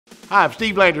Hi, I'm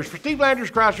Steve Landers for Steve Landers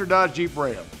Chrysler Dodge Jeep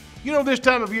Ram. You know, this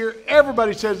time of year,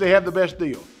 everybody says they have the best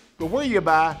deal, but where you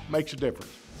buy makes a difference.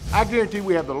 I guarantee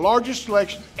we have the largest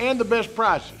selection and the best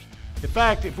prices. In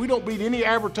fact, if we don't beat any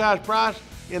advertised price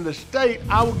in the state,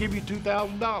 I will give you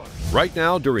 $2,000. Right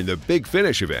now, during the Big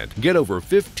Finish event, get over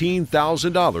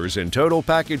 $15,000 in total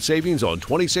package savings on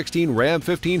 2016 Ram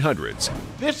 1500s.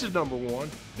 This is number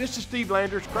one. This is Steve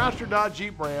Landers Chrysler Dodge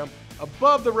Jeep Ram,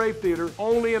 above the Rave Theater,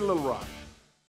 only in Little Rock.